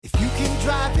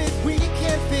drive it, we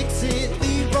can fix it.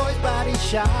 Leroy's Body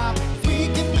Shop. We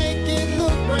can make it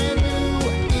look brand new.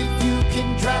 If you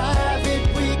can drive it,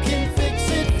 we can fix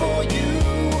it for you.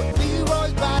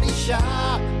 Leroy's Body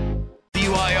Shop.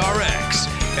 WIRX,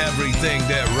 everything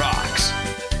that rocks.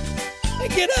 Hey,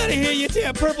 get out of here, you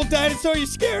damn purple dinosaur. You're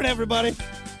scaring everybody.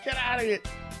 Get out of here.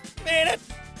 Man, it.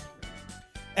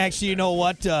 Actually, you know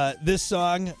what? This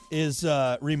song is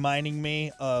reminding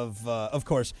me of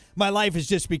course, my life has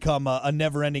just become a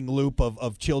never-ending loop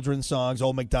of children's songs.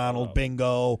 Old MacDonald,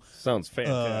 Bingo. Sounds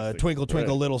fantastic. Twinkle,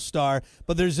 Twinkle, Little Star.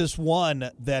 But there's this one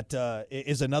that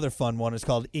is another fun one. It's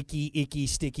called Icky, Icky,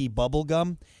 Sticky Bubble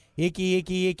Gum. Icky,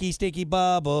 icky, icky, sticky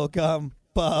bubble gum,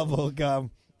 bubble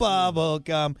gum, bubble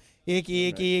gum. Icky,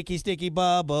 icky, icky, sticky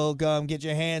bubble gum. Get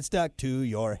your hand stuck to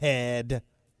your head.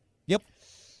 Yep.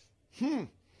 How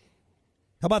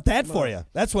about that for you?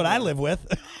 That's what I live with.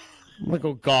 I'm going to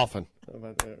go golfing. How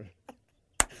about that?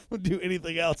 We'll do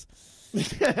anything else.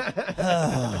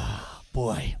 Oh,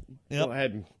 boy. Yep. Go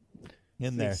ahead and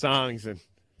in there. Songs and.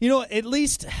 You know, at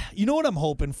least, you know what I'm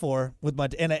hoping for with my,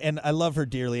 and I love her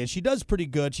dearly, and she does pretty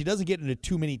good. She doesn't get into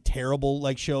too many terrible,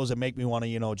 like, shows that make me want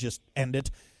to, just end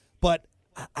it. But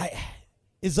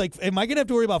it's like, am I going to have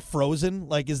to worry about Frozen?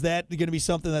 Like, is that going to be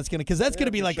something that's going to, because that's going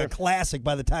to be like a classic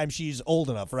by the time she's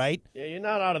old enough, right? Yeah, you're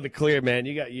not out of the clear, man.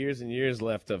 You got years and years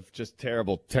left of just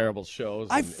terrible, terrible shows.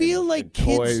 I feel like and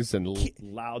kids, toys and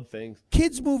loud things.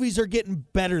 Kids' movies are getting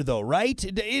better, though, right?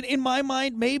 In my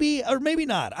mind, maybe, or maybe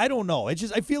not. I don't know. It's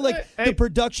just, I feel like the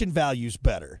production value's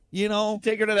better,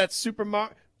 Take her to that Super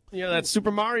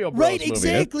Mario Bros. Right, movie,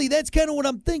 exactly. That's kind of what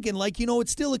I'm thinking. Like,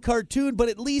 it's still a cartoon, but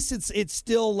at least it's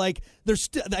still like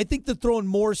I think they're throwing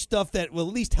more stuff that will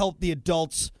at least help the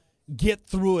adults get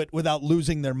through it without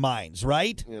losing their minds,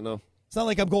 right? It's not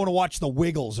like I'm going to watch The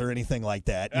Wiggles or anything like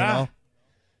that, you know?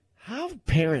 How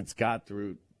parents got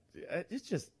through it's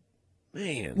just,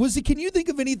 man. Can you think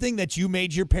of anything that you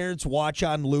made your parents watch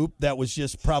on loop that was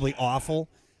just probably awful?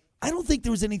 I don't think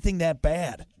there was anything that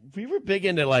bad. We were big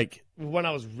into, like, when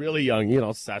I was really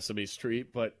young, Sesame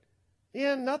Street, but,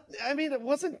 it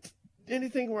wasn't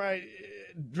anything where I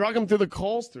drug them through the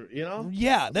coals through,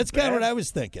 Yeah, that's kind of what I was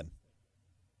thinking.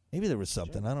 Maybe there was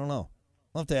something. I don't know.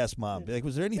 I'll have to ask Mom. Like,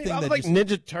 was there anything that like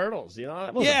Ninja Turtles,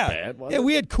 that wasn't bad, was it?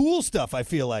 We had cool stuff, I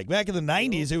feel like. Back in the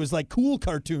 90s, it was like cool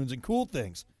cartoons and cool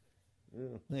things.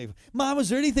 Yeah. Mom, was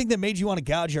there anything that made you want to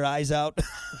gouge your eyes out?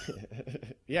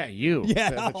 Yeah, you.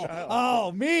 Yeah.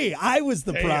 Oh, me. I was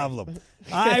the problem.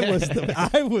 I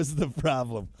was the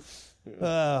problem.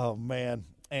 Oh, man.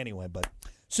 Anyway,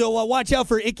 so watch out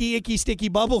for Icky, Icky, Sticky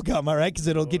Bubble Gum, all right? Because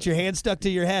it'll get your hand stuck to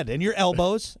your head and your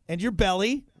elbows and your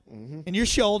belly and your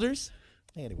shoulders.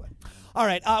 Anyway. All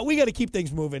right, we got to keep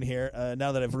things moving here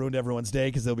now that I've ruined everyone's day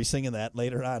because they'll be singing that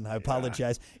later on. I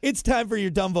apologize. It's time for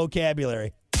your dumb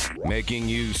vocabulary. Making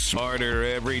you smarter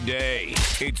every day.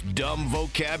 It's Dumb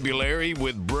Vocabulary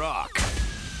with Brock.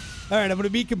 All right, I'm going to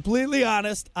be completely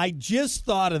honest. I just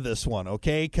thought of this one,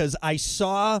 okay? Because I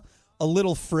saw a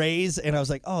little phrase, and I was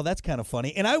like, oh, that's kind of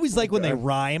funny. And I always like when they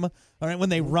rhyme. All right, when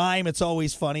they rhyme, it's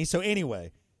always funny. So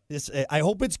anyway, I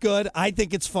hope it's good. I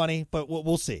think it's funny, but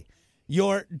we'll see.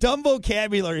 Your dumb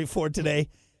vocabulary for today,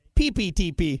 Teepee.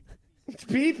 Teepee.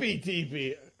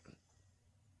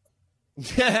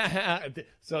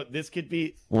 So this could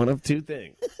be one of two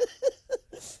things.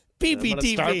 Teepee.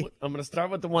 I'm going to start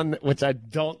with the one which I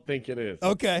don't think it is.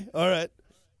 Okay, all right.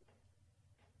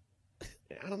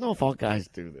 I don't know if all guys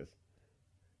do this.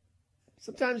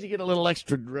 Sometimes you get a little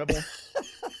extra dribble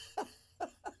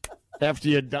after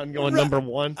you're done going number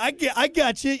one. I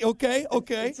got you. Okay.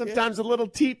 And sometimes a little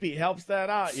teepee helps that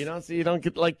out, so you don't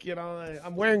get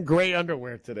I'm wearing gray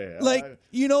underwear today. Like,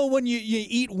 when you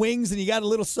eat wings and you got a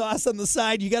little sauce on the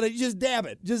side, you got to just dab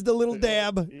it. Just a little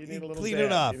dab. You need a little clean dab,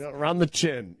 it off. Around the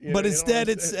chin. But instead,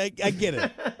 I get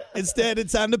it. Instead,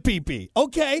 it's on the pee-pee.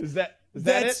 Okay. Is that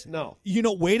it? No.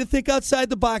 Way to think outside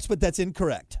the box, but that's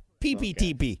incorrect. Pee-pee,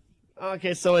 teepee.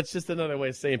 Okay, so it's just another way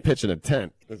of saying pitching a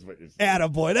tent. Is what you're saying.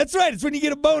 Attaboy. That's right. It's when you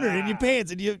get a boner in your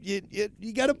pants and you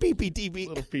got a pee-pee teepee.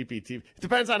 Little pee-pee teepee. It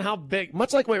depends on how big.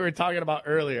 Much like what we were talking about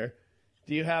earlier.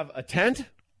 Do you have a tent?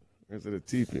 Or is it a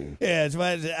teepee? Yeah,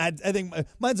 I think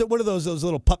mine's one of those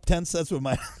little pup tents. That's what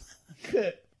mine.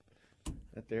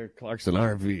 That there Clarkson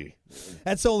RV.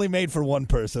 That's only made for one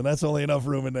person. That's only enough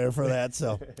room in there for that.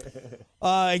 So,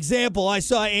 example, I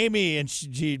saw Amy and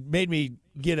she made me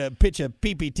pitch a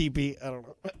pee-pee teepee. I don't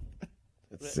know.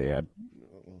 That's sad.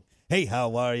 Hey,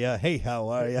 how are ya? Hey, how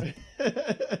are ya?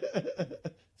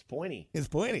 It's pointy. It's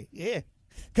pointy, yeah.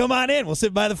 Come on in. We'll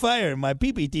sit by the fire in my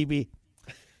pee-pee teepee.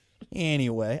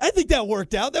 Anyway, I think that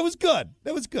worked out. That was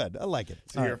good. I like it.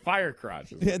 So you're a fire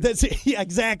crotch. Yeah, that's it. Yeah,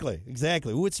 exactly.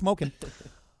 Ooh, it's smoking.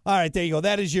 All right, there you go.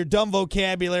 That is your dumb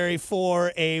vocabulary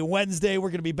for a Wednesday. We're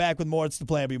going to be back with more. It's the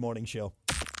Plan B Morning Show.